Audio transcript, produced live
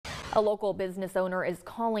A local business owner is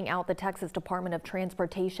calling out the Texas Department of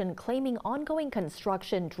Transportation, claiming ongoing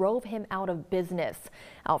construction drove him out of business.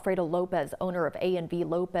 Alfredo Lopez, owner of A&V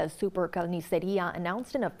Lopez Super Carniceria,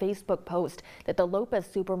 announced in a Facebook post that the Lopez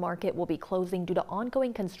supermarket will be closing due to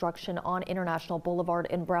ongoing construction on International Boulevard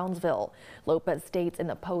in Brownsville. Lopez states in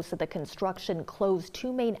the post that the construction closed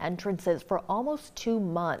two main entrances for almost 2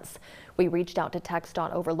 months. We reached out to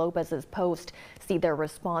TxDOT over Lopez's post, see their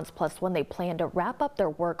response, plus when they plan to wrap up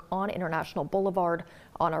their work on International Boulevard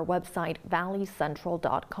on our website,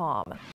 valleycentral.com.